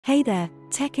Hey there,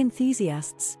 tech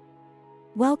enthusiasts!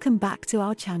 Welcome back to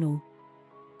our channel.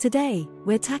 Today,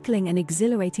 we're tackling an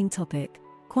exhilarating topic: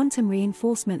 quantum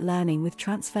reinforcement learning with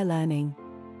transfer learning.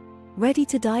 Ready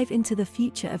to dive into the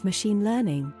future of machine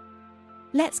learning?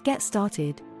 Let's get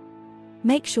started.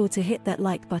 Make sure to hit that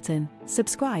like button,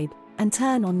 subscribe, and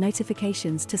turn on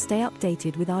notifications to stay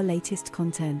updated with our latest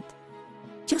content.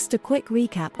 Just a quick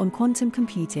recap on quantum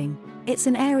computing. It's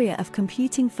an area of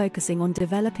computing focusing on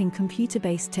developing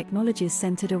computer-based technologies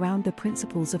centered around the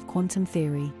principles of quantum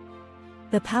theory.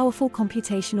 The powerful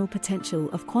computational potential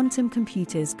of quantum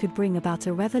computers could bring about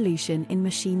a revolution in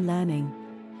machine learning.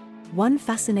 One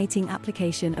fascinating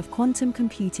application of quantum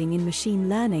computing in machine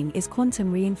learning is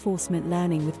quantum reinforcement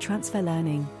learning with transfer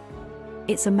learning.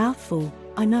 It's a mouthful,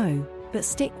 I know, but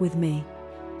stick with me.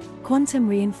 Quantum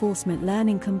reinforcement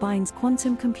learning combines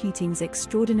quantum computing's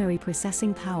extraordinary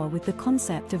processing power with the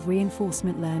concept of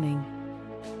reinforcement learning.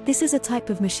 This is a type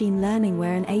of machine learning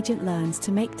where an agent learns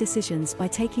to make decisions by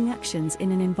taking actions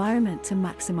in an environment to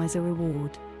maximize a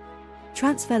reward.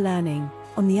 Transfer learning,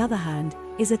 on the other hand,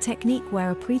 is a technique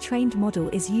where a pre-trained model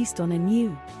is used on a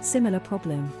new, similar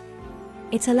problem.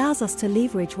 It allows us to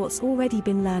leverage what's already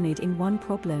been learned in one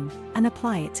problem and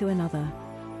apply it to another.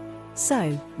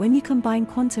 So, when you combine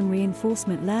quantum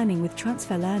reinforcement learning with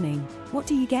transfer learning, what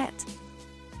do you get?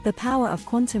 The power of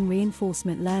quantum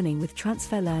reinforcement learning with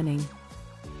transfer learning.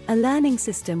 A learning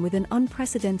system with an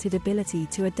unprecedented ability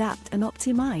to adapt and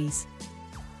optimize.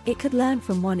 It could learn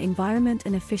from one environment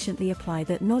and efficiently apply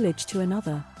that knowledge to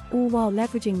another, all while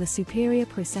leveraging the superior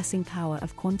processing power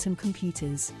of quantum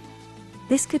computers.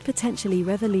 This could potentially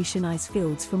revolutionize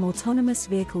fields from autonomous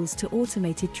vehicles to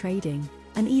automated trading,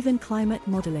 and even climate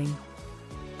modeling.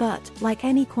 But, like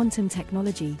any quantum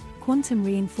technology, quantum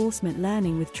reinforcement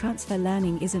learning with transfer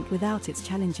learning isn't without its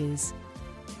challenges.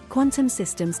 Quantum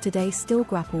systems today still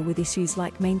grapple with issues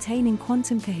like maintaining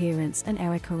quantum coherence and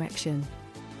error correction.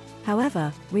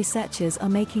 However, researchers are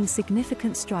making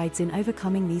significant strides in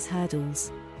overcoming these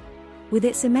hurdles. With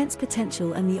its immense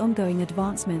potential and the ongoing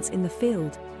advancements in the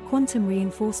field, quantum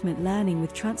reinforcement learning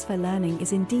with transfer learning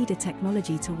is indeed a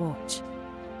technology to watch.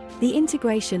 The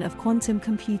integration of quantum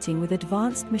computing with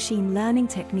advanced machine learning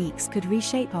techniques could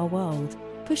reshape our world,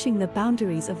 pushing the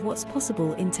boundaries of what's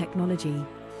possible in technology.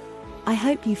 I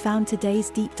hope you found today's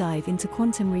deep dive into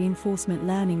quantum reinforcement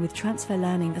learning with transfer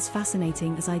learning as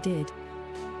fascinating as I did.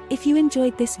 If you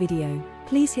enjoyed this video,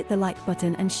 please hit the like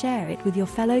button and share it with your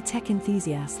fellow tech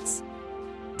enthusiasts.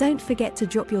 Don't forget to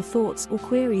drop your thoughts or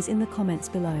queries in the comments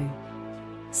below.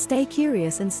 Stay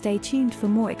curious and stay tuned for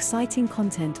more exciting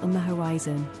content on the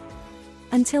horizon.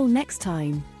 Until next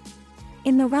time.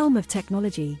 In the realm of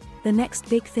technology, the next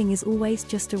big thing is always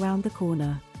just around the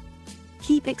corner.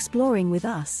 Keep exploring with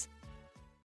us.